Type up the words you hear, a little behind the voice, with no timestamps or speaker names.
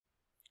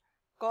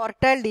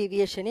quartile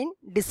deviation in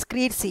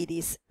discrete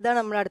series. ഇതാണ്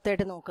നമ്മൾ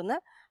അടുത്തായിട്ട്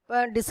നോക്കുന്നത്.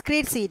 അപ്പോൾ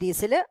ഡിസ്ക്രീറ്റ്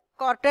സീരീസിൽ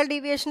ക്വാർട്ടൈൽ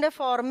ഡീവിയേഷൻ്റെ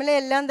ഫോർമുല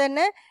എല്ലാം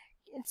തന്നെ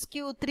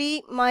Q3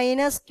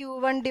 minus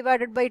Q1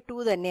 divided by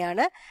 2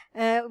 തന്നെയാണ്.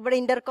 ഇവിടെ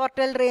ഇൻ്റർ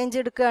ക്വാർട്ടൈൽ റേഞ്ച്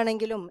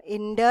എടുക്കുകയാണെങ്കിലും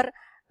ഇൻ്റർ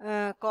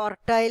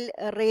ക്വാർട്ടൈൽ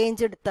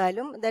റേഞ്ച്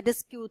എടുത്താലും that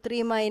is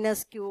Q3 minus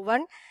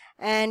Q1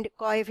 and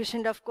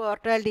coefficient of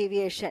quartile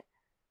deviation,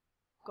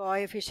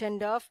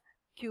 coefficient of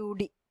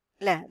QD,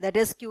 അല്ലേ,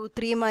 that is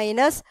Q3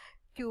 minus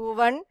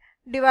Q1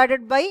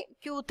 divided by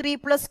Q3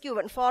 plus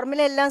Q1.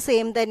 Formula എല്ലാം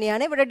same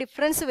തന്നെയാണ്. ഇവിടെ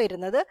difference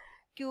വരുന്നത്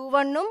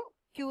Q1ഉം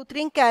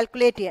Q3യും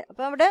calculate ചെയ്യാൻ.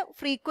 അപ്പോൾ അവിടെ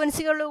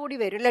ഫ്രീക്വൻസികൾ കൂടി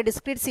വരും അല്ലേ.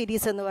 ഡിസ്ക്രീറ്റ്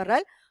സീരീസ് എന്ന്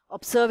പറഞ്ഞാൽ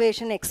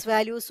ഒബ്സർവേഷൻ എക്സ്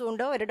വാല്യൂസും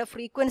ഉണ്ടോ, അവരുടെ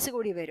ഫ്രീക്വൻസി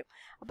കൂടി വരും.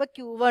 അപ്പോൾ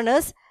Q1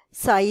 is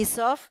size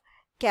of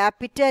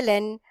capital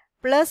N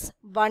plus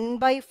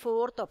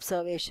 1/4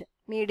 observation.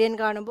 Median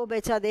കാണുമ്പോൾ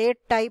ഉപയോഗിച്ച അതേ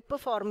ടൈപ്പ്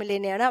ഫോർമുല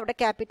തന്നെയാണ്. അവിടെ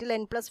ക്യാപിറ്റൽ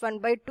N പ്ലസ്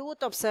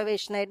 1/2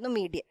 ഒബ്സർവേഷൻ ആയിരുന്നു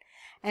median.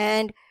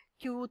 And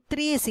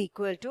Q3 is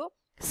equal to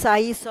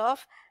size of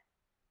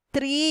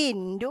 3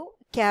 into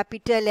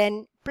capital N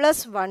plus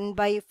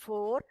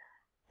 1/4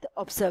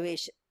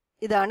 observation.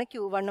 ഇതാണ്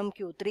Q1ഉം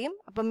Q3യും.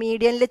 അപ്പം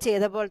മീഡിയനിൽ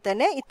ചെയ്ത പോലെ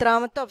തന്നെ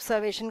ഇത്രാമത്തെ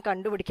ഒബ്സർവേഷൻ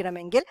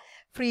കണ്ടുപിടിക്കണമെങ്കിൽ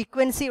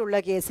ഫ്രീക്വൻസി ഉള്ള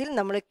കേസിൽ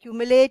നമ്മൾ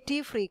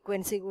ക്യുമുലേറ്റീവ്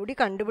ഫ്രീക്വൻസി കൂടി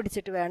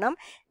കണ്ടുപിടിച്ചിട്ട് വേണം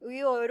ഈ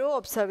ഓരോ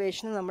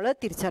ഒബ്സർവേഷനും നമ്മൾ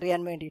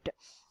തിരിച്ചറിയാൻ വേണ്ടിയിട്ട്.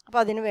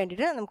 അപ്പോൾ അതിന്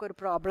വേണ്ടിയിട്ട് നമുക്കൊരു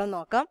പ്രോബ്ലം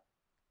നോക്കാം.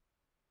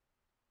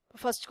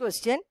 First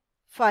question,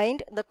 find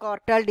the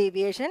quartile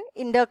deviation,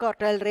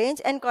 interquartile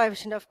range and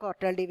coefficient of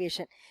quartile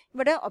deviation.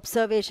 ഇവിടെ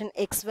ഒബ്സർവേഷൻ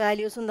എക്സ്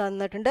വാല്യൂസും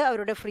തന്നിട്ടുണ്ട്,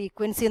 അവരുടെ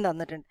ഫ്രീക്വൻസിയും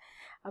തന്നിട്ടുണ്ട്.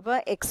 അപ്പോൾ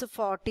എക്സ്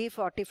 40,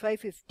 45,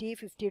 50,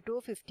 52,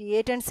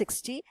 58 ആൻഡ്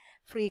 60,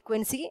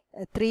 ഫ്രീക്വൻസി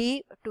 3,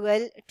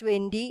 12,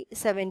 20,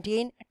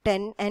 17,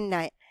 10 ആൻഡ്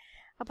 9.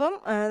 അപ്പം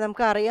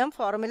നമുക്കറിയാം,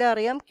 ഫോർമുല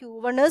അറിയാം.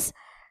 Q1 is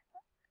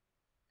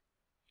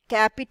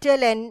capital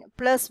N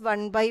plus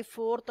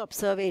 1/4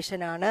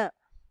 observation ആണ്.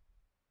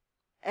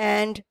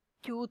 And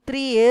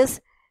Q3 is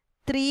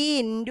 3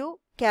 into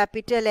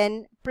capital N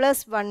plus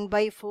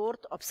 1/4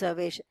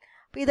 observation.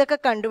 അപ്പോൾ ഇതൊക്കെ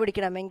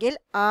കണ്ടുപിടിക്കണമെങ്കിൽ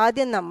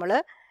ആദ്യം നമ്മൾ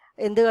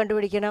എന്ത്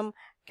കണ്ടുപിടിക്കണം?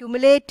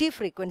 ക്യുമുലേറ്റീവ്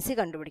ഫ്രീക്വൻസി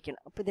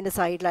കണ്ടുപിടിക്കണം. അപ്പോൾ ഇതിൻ്റെ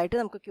സൈഡിലായിട്ട്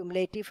നമുക്ക്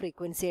ക്യുമുലേറ്റീവ്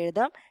ഫ്രീക്വൻസി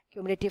എഴുതാം.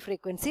 ക്യുമുലേറ്റീവ്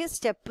ഫ്രീക്വൻസി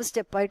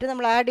സ്റ്റെപ്പായിട്ട്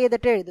നമ്മൾ ആഡ്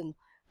ചെയ്തിട്ട് എഴുതുന്നു.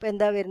 അപ്പോൾ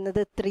എന്താ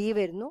വരുന്നത്? 3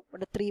 വരുന്നു.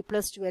 ഇവിടെ 3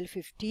 + 12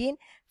 15,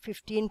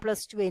 15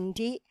 +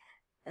 20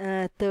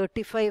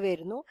 35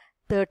 വരുന്നു.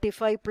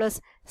 35 +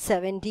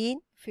 17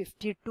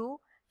 52,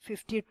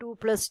 52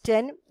 plus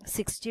 10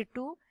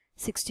 62,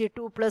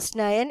 62 plus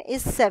 9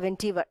 is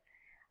 71.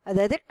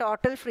 അതായത്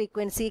ടോട്ടൽ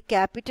ഫ്രീക്വൻസി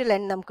ക്യാപിറ്റൽ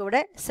N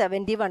നമുക്കിവിടെ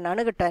 71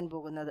 ആണ് കിട്ടാൻ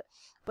പോകുന്നത്.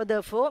 അപ്പോൾ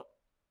therefore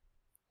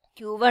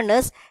Q1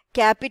 is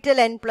capital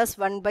N plus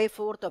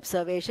 1/4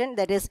 observation,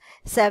 that is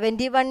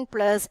 71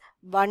 plus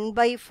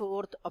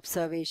 1/4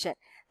 observation,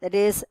 that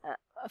is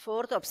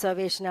 4th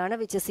observation ആണ്,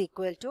 which is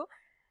equal to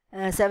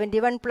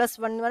 71 plus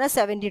 1 എന്ന് പറഞ്ഞാൽ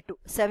 72.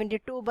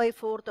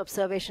 72/4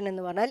 ഒബ്സർവേഷൻ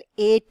എന്ന് പറഞ്ഞാൽ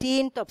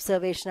 18th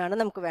ഒബ്സർവേഷൻ ആണ്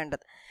നമുക്ക്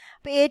വേണ്ടത്.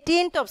 അപ്പോൾ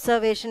 18th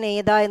ഒബ്സർവേഷൻ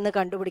ഏതാ എന്ന്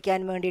കണ്ടുപിടിക്കാൻ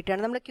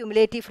വേണ്ടിയിട്ടാണ് നമ്മൾ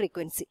ക്യുമുലേറ്റീവ്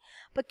ഫ്രീക്വൻസി.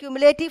 അപ്പോൾ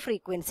ക്യുമുലേറ്റീവ്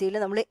ഫ്രീക്വൻസിയിൽ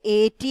നമ്മൾ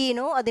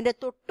 18ഓ അതിൻ്റെ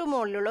തൊട്ട്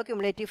മുകളിലുള്ള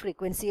ക്യുമുലേറ്റീവ്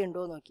ഫ്രീക്വൻസി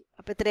ഉണ്ടോ നോക്കി.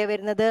 അപ്പോൾ എത്രയാണ്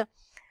വരുന്നത്?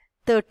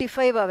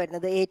 35 ആണ്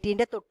വരുന്നത്.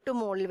 18ൻ്റെ തൊട്ട്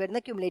മുകളിൽ വരുന്ന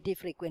ക്യുമുലേറ്റീവ്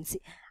ഫ്രീക്വൻസി.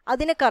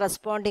 അതിന്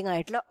കറസ്പോണ്ടിങ്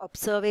ആയിട്ടുള്ള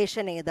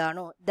ഒബ്സർവേഷൻ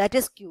ഏതാണോ ദാറ്റ്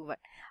ഇസ് Q1.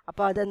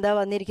 അപ്പോൾ അതെന്താ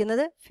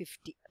വന്നിരിക്കുന്നത്?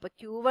 50. അപ്പോൾ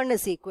Q1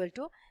 is equal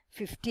to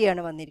 50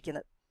 ആണ്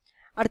വന്നിരിക്കുന്നത്.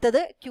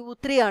 അടുത്തത്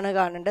Q3 ആണ്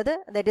കാണേണ്ടത്.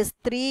 That is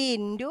 3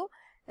 into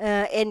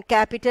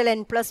capital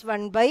N plus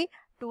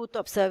 1/2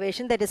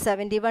 observation, that is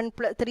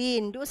 3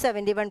 into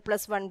 71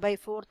 plus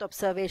 1/4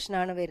 observation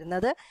ആണ്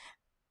വരുന്നത്,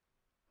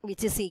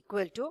 which is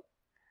equal to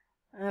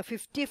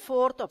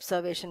 54th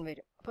observation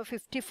വരും. അപ്പോൾ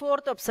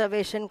 54th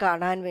ഒബ്സർവേഷൻ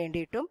കാണാൻ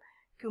വേണ്ടിയിട്ടും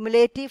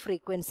ക്യുമുലേറ്റീവ്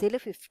ഫ്രീക്വൻസിയിൽ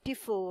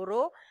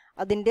 54ഓ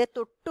അതിൻ്റെ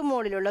തൊട്ടു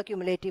മുകളിലുള്ള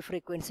ക്യുമുലേറ്റീവ്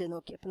ഫ്രീക്വൻസി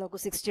നോക്കി. അപ്പോൾ നമുക്ക്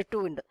 62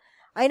 ഉണ്ട്.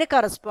 അതിന്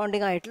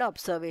കറസ്പോണ്ടിങ് ആയിട്ടുള്ള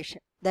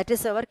observation that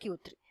is our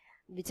Q3,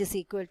 which is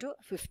equal to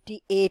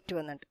 58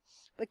 വന്നിട്ടുണ്ട്.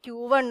 അപ്പോൾ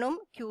Q1ഉം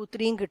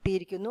Q3യും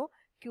കിട്ടിയിരിക്കുന്നു.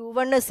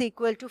 Q1 is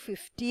equal to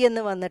 50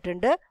 എന്ന്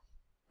വന്നിട്ടുണ്ട്.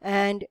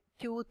 And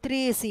Q3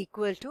 is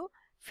equal to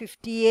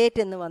 58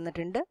 എന്ന്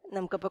വന്നിട്ടുണ്ട്.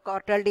 നമുക്കപ്പോൾ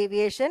ക്വാർട്ടൈൽ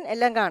ഡീവിയേഷൻ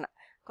എല്ലാം കാണാം.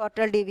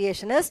 Quartile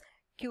deviation is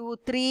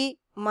Q3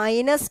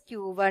 minus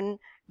Q1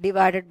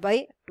 divided by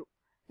 2,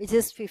 which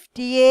is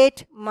 58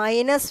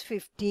 minus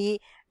 50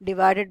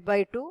 divided by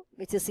 2,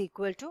 which is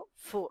equal to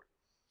 4.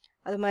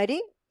 അതുമാതിരി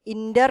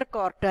ഇൻ്റർ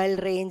ക്വാർട്ടൈൽ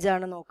റേഞ്ച്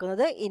ആണ്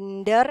നോക്കുന്നത്.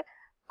 ഇൻ്റർ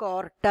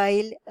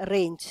quartile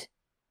range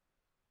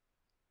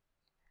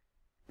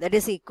that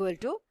is equal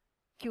to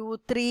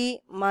Q3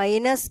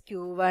 minus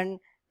Q1,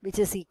 which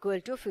is equal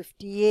to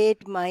 58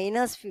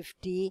 minus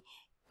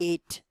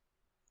 58.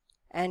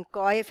 And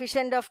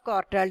coefficient of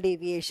quartile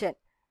deviation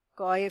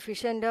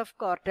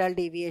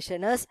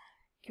is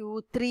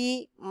Q3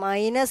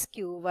 minus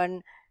Q1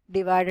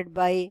 divided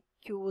by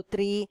Q3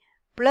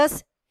 plus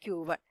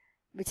Q1,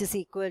 which is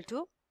equal to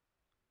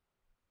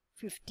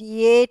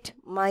 58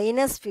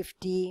 minus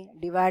 50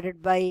 divided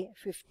by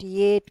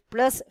 58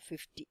 plus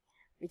 50,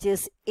 which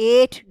is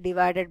 8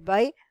 divided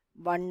by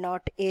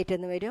 108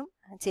 എന്ന് വരും.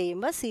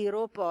 ചെയ്യുമ്പോൾ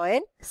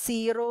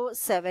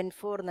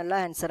 0.074 എന്നുള്ള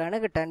ആൻസറാണ്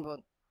കിട്ടാൻ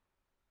പോകുന്നത്.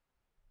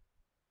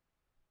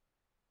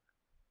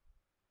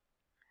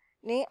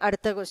 ഇനി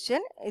അടുത്ത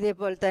question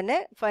ഇതേപോലെ തന്നെ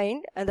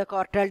find the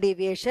quartile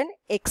deviation.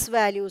 X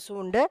വാല്യൂസും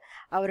ഉണ്ട്,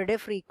 അവരുടെ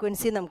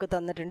ഫ്രീക്വൻസി നമുക്ക്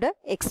തന്നിട്ടുണ്ട്.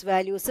 X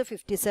values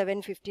 57,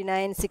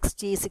 59,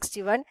 60,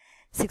 61,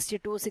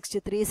 62,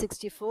 63,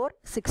 64,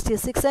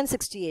 66 and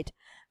 68.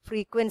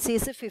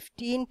 Frequencies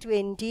 15,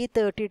 20,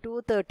 32,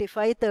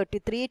 35,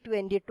 33,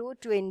 22,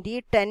 20,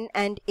 10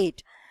 and 8.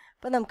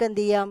 അപ്പോൾ നമുക്ക്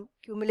എന്ത് ചെയ്യാം?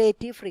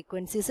 ക്യുമുലേറ്റീവ്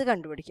ഫ്രീക്വൻസീസ്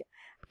കണ്ടുപിടിക്കാം.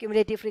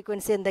 ക്യുമുലേറ്റീവ്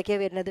ഫ്രീക്വൻസി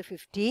എന്തൊക്കെയാണ് വരുന്നത്?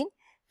 15,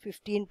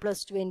 15 plus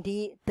 20,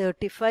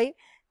 35,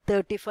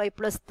 35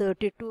 plus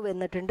 32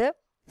 വന്നിട്ടുണ്ട്,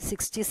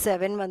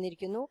 67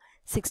 വന്നിരിക്കുന്നു.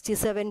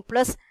 67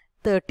 plus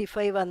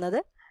 35 വന്നത്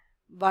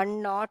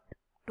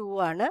 102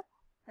 ആണ്.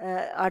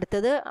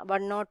 അടുത്തത്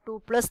 102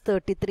 plus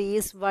 33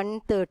 is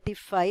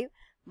 135.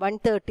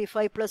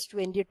 135 plus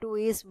 22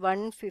 is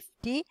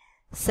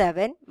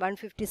 157.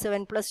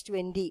 157 plus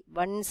 20,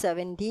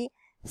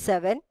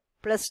 177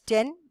 plus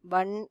 10,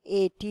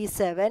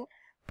 187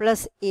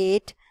 plus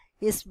 8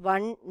 is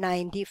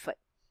 195.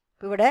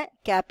 അപ്പോൾ ഇവിടെ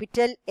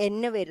ക്യാപിറ്റൽ എൻ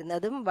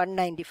വരുന്നതും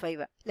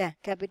 195 അല്ലേ?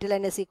 Capital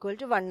N is equal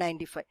to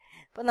 195.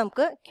 അപ്പോൾ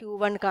നമുക്ക്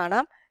Q1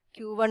 കാണാം.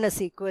 Q1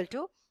 is equal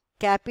to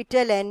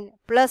capital N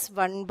plus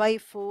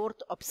 1/4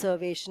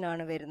 observation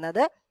ആണ്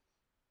വരുന്നത്,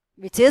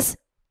 which is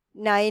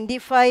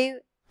 95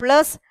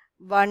 plus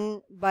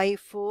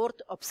 1/4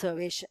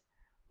 observation.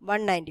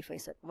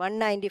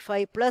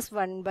 195 plus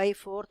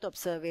 1/4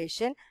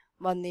 observation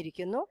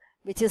വന്നിരിക്കുന്നു,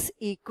 which is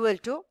equal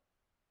to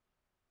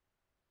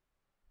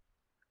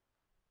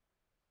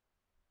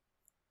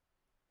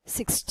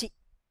 60.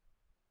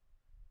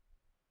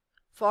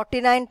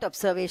 49th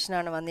observation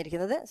ആണ്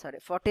വന്നിരിക്കുന്നത്.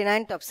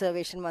 49th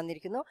ഒബ്സർവേഷൻ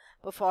വന്നിരിക്കുന്നു.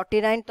 അപ്പോൾ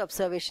 49th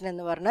ഒബ്സർവേഷൻ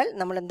എന്ന് പറഞ്ഞാൽ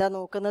നമ്മൾ എന്താ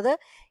നോക്കുന്നത്?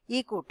 ഈ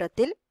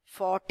കൂട്ടത്തിൽ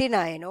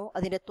 49ഓ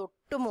അതിൻ്റെ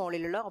തൊട്ടു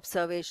മുകളിലുള്ള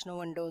ഒബ്സർവേഷനോ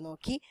ഉണ്ടോ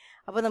നോക്കി.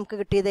 അപ്പോൾ നമുക്ക്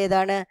കിട്ടിയത്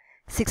ഏതാണ്?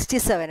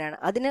 67 ആണ്.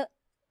 അതിന്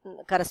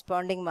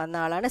കറസ്പോണ്ടിങ് വന്ന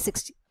ആളാണ്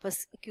 60. അപ്പോൾ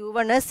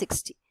Q1 is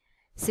 60.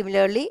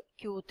 സിമിലർലി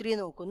Q3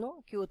 നോക്കുന്നു.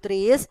 Q3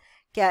 is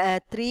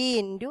 3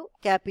 into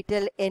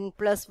capital N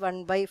plus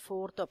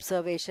 1/4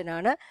 observation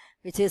ആണ്,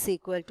 which is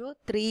equal to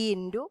 3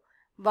 into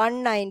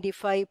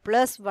 195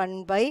 plus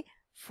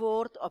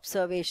 1/4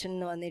 observation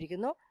എന്ന്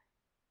വന്നിരിക്കുന്നു,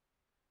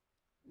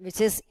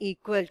 which is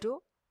equal to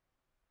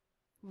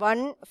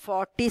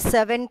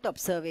 147th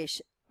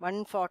observation.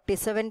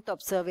 147th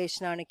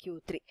observation ആണ്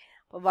Q3.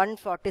 അപ്പോൾ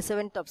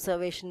 147th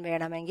observation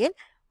വേണമെങ്കിൽ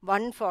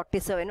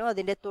 147ഓ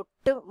അതിൻ്റെ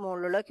തൊട്ട്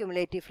മുകളിലുള്ള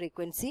ക്യുമുലേറ്റീവ്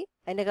ഫ്രീക്വൻസി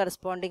അതിൻ്റെ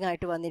കറസ്പോണ്ടിങ്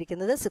ആയിട്ട്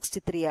വന്നിരിക്കുന്നത്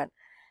 63 ആണ്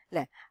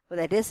അല്ലേ? അപ്പോൾ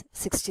ദാറ്റ് ഈസ്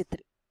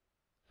 63.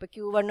 ഇപ്പോൾ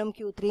Q1ഉം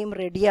Q3യും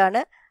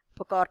റെഡിയാണ്.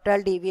 അപ്പോൾ quartile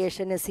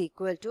deviation is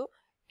equal to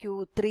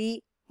Q3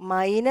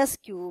 minus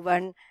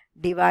Q1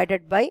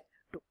 divided by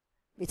 2,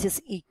 which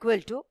is equal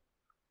to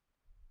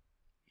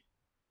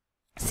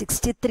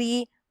 63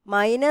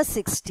 minus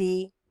 60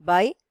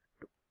 by 2,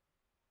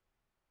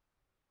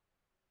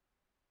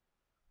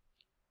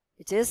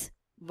 which is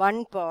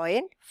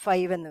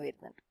 1.5 എന്ന്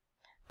വരുന്നുണ്ട്.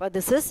 അപ്പോൾ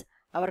this is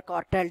our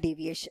quartile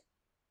deviation.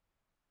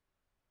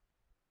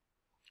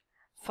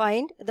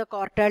 Find the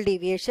quartile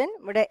deviation.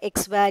 ഇവിടെ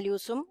എക്സ്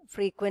വാല്യൂസും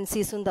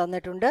ഫ്രീക്വൻസീസും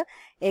തന്നിട്ടുണ്ട്.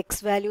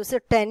 X values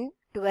 10,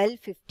 12,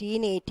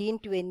 15, 18,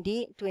 20,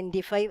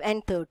 25 and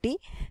 30.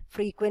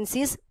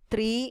 Frequencies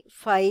 3,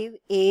 5,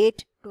 8,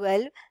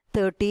 12,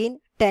 13,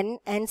 10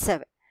 and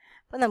 7.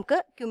 അപ്പോൾ നമുക്ക്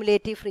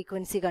cumulative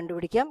frequency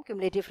കണ്ടുപിടിക്കാം.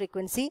 Cumulative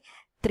frequency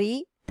 3,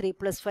 3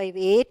 plus 5,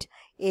 8,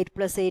 8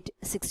 plus 8,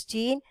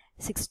 16,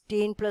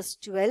 16 plus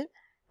 12,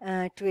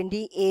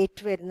 28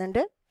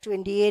 വരുന്നുണ്ട്.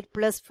 28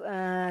 plus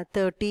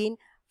 13,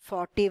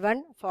 41,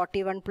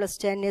 41 plus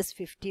 10 is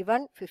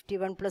 51,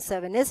 51 plus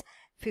 7 is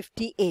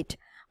 58.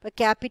 അപ്പോൾ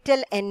capital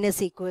N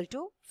is equal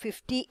to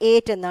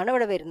 58 എന്നാണ്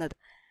ഇവിടെ വരുന്നത്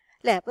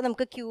അല്ലേ? അപ്പോൾ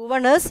നമുക്ക്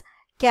Q1 is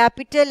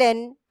capital N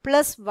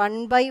plus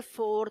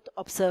 1/4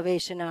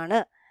 observation ആണ്.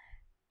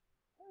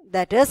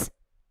 ദാറ്റ് ഈസ്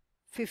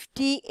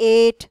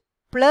 58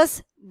 പ്ലസ്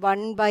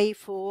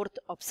 1/4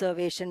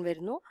 ഒബ്സർവേഷൻ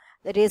വരുന്നു.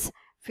 ദാറ്റ് ഈസ്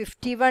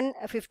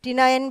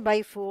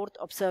 59/4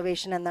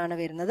 ഒബ്സർവേഷൻ എന്നാണ്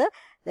വരുന്നത്.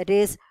 That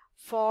is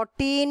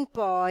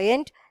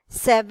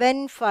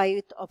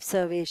 14.75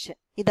 observation.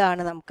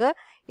 ഇതാണ് നമുക്ക്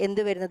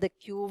എന്ത് വരുന്നത്?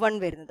 Q1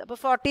 വരുന്നത്. അപ്പോൾ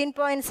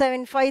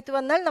 14.75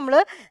 വന്നാൽ നമ്മൾ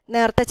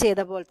നേരത്തെ ചെയ്ത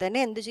പോലെ തന്നെ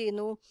എന്ത്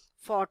ചെയ്യുന്നു?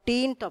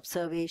 14th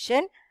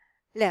ഒബ്സർവേഷൻ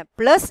അല്ലേ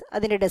പ്ലസ്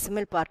അതിൻ്റെ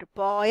ഡെസിമൽ പാർട്ട്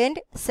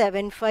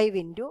 0.75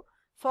 ഇൻറ്റു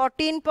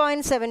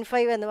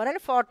 14.75 എന്ന് പറഞ്ഞാൽ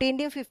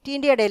 14ൻ്റെയും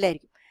 15ൻ്റെയും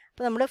ഇടയിലായിരിക്കും.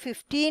 അപ്പോൾ നമ്മൾ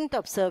 15th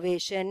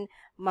observation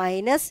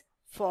minus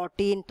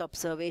 14th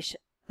observation,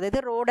 അതായത്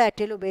റോ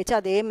ഡാറ്റയിൽ ഉപയോഗിച്ച്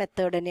അതേ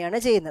മെത്തേഡ് തന്നെയാണ്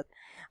ചെയ്യുന്നത്.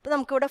 അപ്പോൾ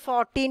നമുക്കിവിടെ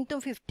 14th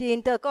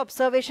 15th ഒക്കെ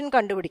ഒബ്സർവേഷൻ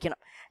കണ്ടുപിടിക്കണം.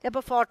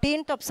 അപ്പോൾ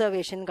 14th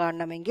ഒബ്സർവേഷൻ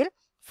കാണണമെങ്കിൽ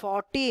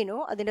 14ഓ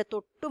അതിൻ്റെ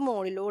തൊട്ടു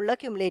മുകളിലോ ഉള്ള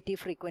ക്യുമുലേറ്റീവ്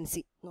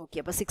ഫ്രീക്വൻസി നോക്കി.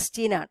 അപ്പോൾ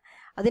 16 ആണ്.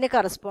 അതിന്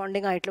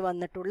കറസ്പോണ്ടിങ് ആയിട്ട്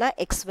വന്നിട്ടുള്ള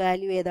എക്സ്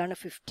വാല്യൂ ഏതാണ്?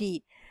 15.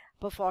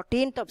 അപ്പോൾ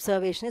 14th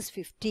observation is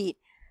 15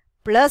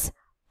 plus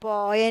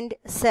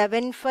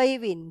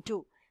 0.75 into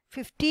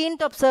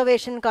 15th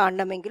observation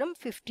കാണണമെങ്കിലും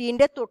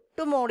 15ൻ്റെ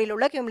തൊട്ടു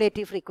മുകളിലുള്ള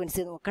ക്യുമുലേറ്റീവ്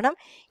ഫ്രീക്വൻസി നോക്കണം.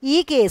 ഈ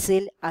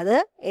കേസിൽ അത്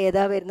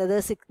ഏതാ വരുന്നത്?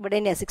 ഇവിടെ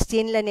തന്നെയാണ്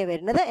 16 തന്നെ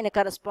വരുന്നത്. അതിന്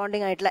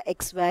കറസ്പോണ്ടിങ് ആയിട്ടുള്ള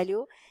X value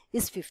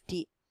is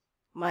 15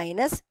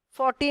 minus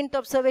 14th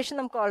observation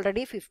നമുക്ക്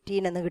ഓൾറെഡി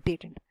 15 എന്ന്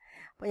കിട്ടിയിട്ടുണ്ട്.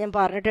 അപ്പോൾ ഞാൻ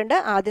പറഞ്ഞിട്ടുണ്ട്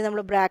ആദ്യം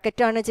നമ്മൾ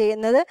ബ്രാക്കറ്റാണ്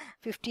ചെയ്യുന്നത്.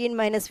 15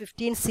 മൈനസ്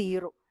 15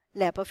 0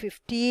 അല്ലേ. അപ്പോൾ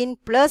 15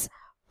 പ്ലസ്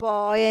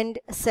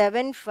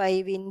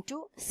 0.75 ഇൻറ്റു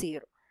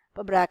 0.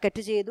 അപ്പോൾ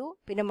ബ്രാക്കറ്റ് ചെയ്തു,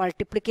 പിന്നെ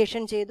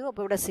മൾട്ടിപ്ലിക്കേഷൻ ചെയ്തു,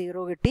 അപ്പോൾ ഇവിടെ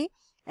 0 കിട്ടി.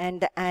 And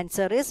the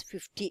answer is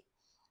 50.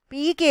 അപ്പോൾ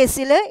ഈ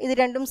കേസിൽ ഇത്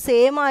രണ്ടും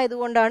സെയിം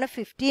ആയതുകൊണ്ടാണ്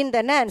 15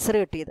 തന്നെ ആൻസർ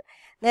കിട്ടിയത്.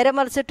 നേരെ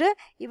മറിച്ചിട്ട്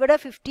ഇവിടെ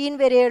 15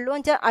 വരെയുള്ളൂ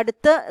വെച്ചാൽ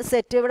അടുത്ത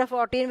സെറ്റ് ഇവിടെ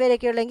 14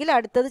 വരെയൊക്കെ ഉള്ളെങ്കിൽ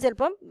അടുത്തത്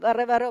ചിലപ്പം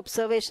വേറെ വേറെ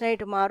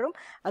ഒബ്സർവേഷനായിട്ട് മാറും.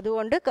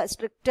 അതുകൊണ്ട്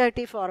സ്ട്രിക്റ്റ് ആയിട്ട്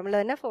ഈ ഫോർമുല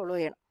തന്നെ ഫോളോ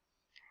ചെയ്യണം.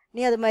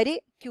 ഇനി അതുമാതിരി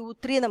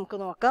Q3 നമുക്ക്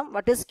നോക്കാം.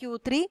 What is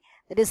Q3?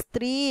 That is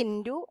 3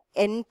 into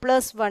n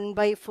plus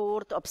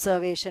 1/4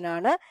 observation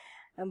ആണ്,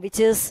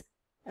 which is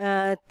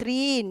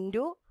 3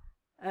 into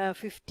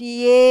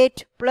 58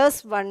 plus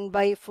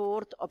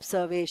 1/4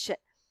 observation.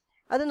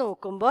 അത്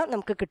നോക്കുമ്പോൾ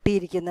നമുക്ക്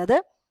കിട്ടിയിരിക്കുന്നത്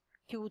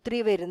Q3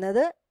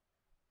 വരുന്നത്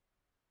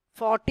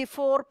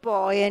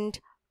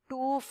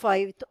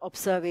 44.25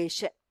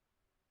 ഒബ്സർവേഷൻ.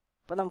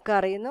 അപ്പോൾ നമുക്ക്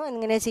അറിയുന്നു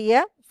എങ്ങനെ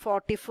ചെയ്യുക.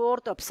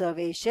 44th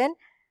observation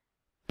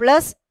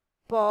plus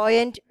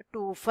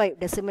 0.25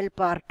 decimal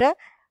part.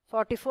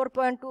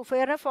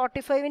 44.25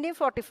 45ൻ്റെയും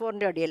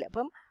 44ൻ്റെ അടിയല്ലേ.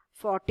 അപ്പം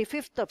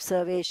 45th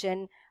observation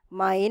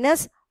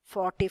minus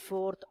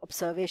 44th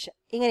observation,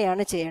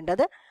 ഇങ്ങനെയാണ്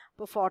ചെയ്യേണ്ടത്.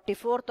 അപ്പോൾ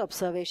 44th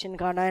ഒബ്സർവേഷൻ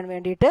കാണാൻ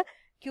വേണ്ടിയിട്ട്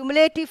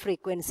ക്യുമുലേറ്റീവ്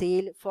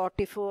ഫ്രീക്വൻസിയിൽ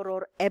 44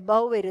 ഓർ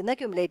എബവ് വരുന്ന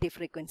ക്യുമുലേറ്റീവ്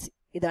ഫ്രീക്വൻസി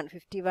ഇതാണ്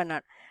 51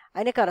 ആണ്.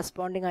 അതിന്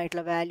കറസ്പോണ്ടിങ്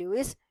ആയിട്ടുള്ള value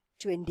is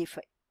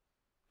 25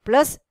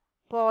 plus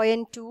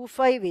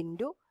 0.25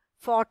 into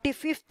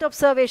 45th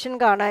observation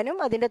കാണാനും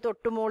അതിൻ്റെ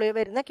തൊട്ടുമുകളിൽ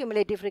വരുന്ന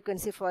ക്യുമുലേറ്റീവ്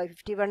ഫ്രീക്വൻസി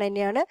 51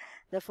 തന്നെയാണ്.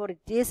 Therefore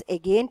it is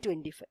again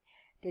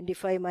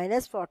 25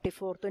 minus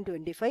 44th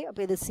 25.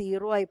 അപ്പോൾ ഇത്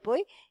 0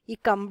 ആയിപ്പോയി. ഈ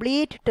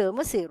കംപ്ലീറ്റ് ടേം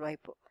 0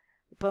 ആയിപ്പോയി.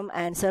 ഇപ്പം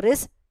ആൻസർ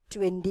ഈസ്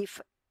 25.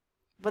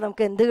 അപ്പോൾ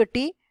നമുക്ക് എന്ത്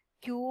കിട്ടി?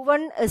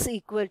 Q1 is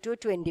equal to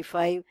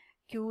 25,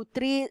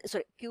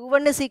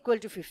 Q1 is equal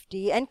to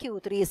 50 and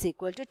Q3 is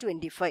equal to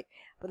 25.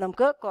 അപ്പോൾ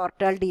നമുക്ക്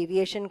ക്വാർട്ടൈൽ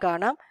ഡീവിയേഷൻ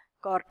കാണാം.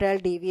 Quartile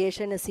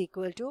deviation is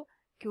equal to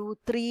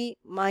Q3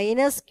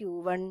 minus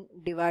Q1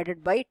 divided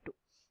by 2,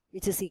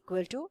 which is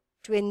equal to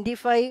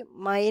 25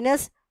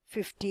 minus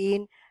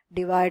 15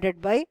 divided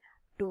by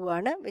 2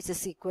 ആണ്, which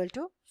is equal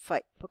to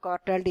 5. അപ്പോൾ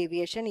quartile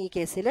deviation ഈ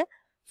കേസിൽ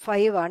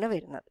 5 ആണ്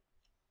വരുന്നത്.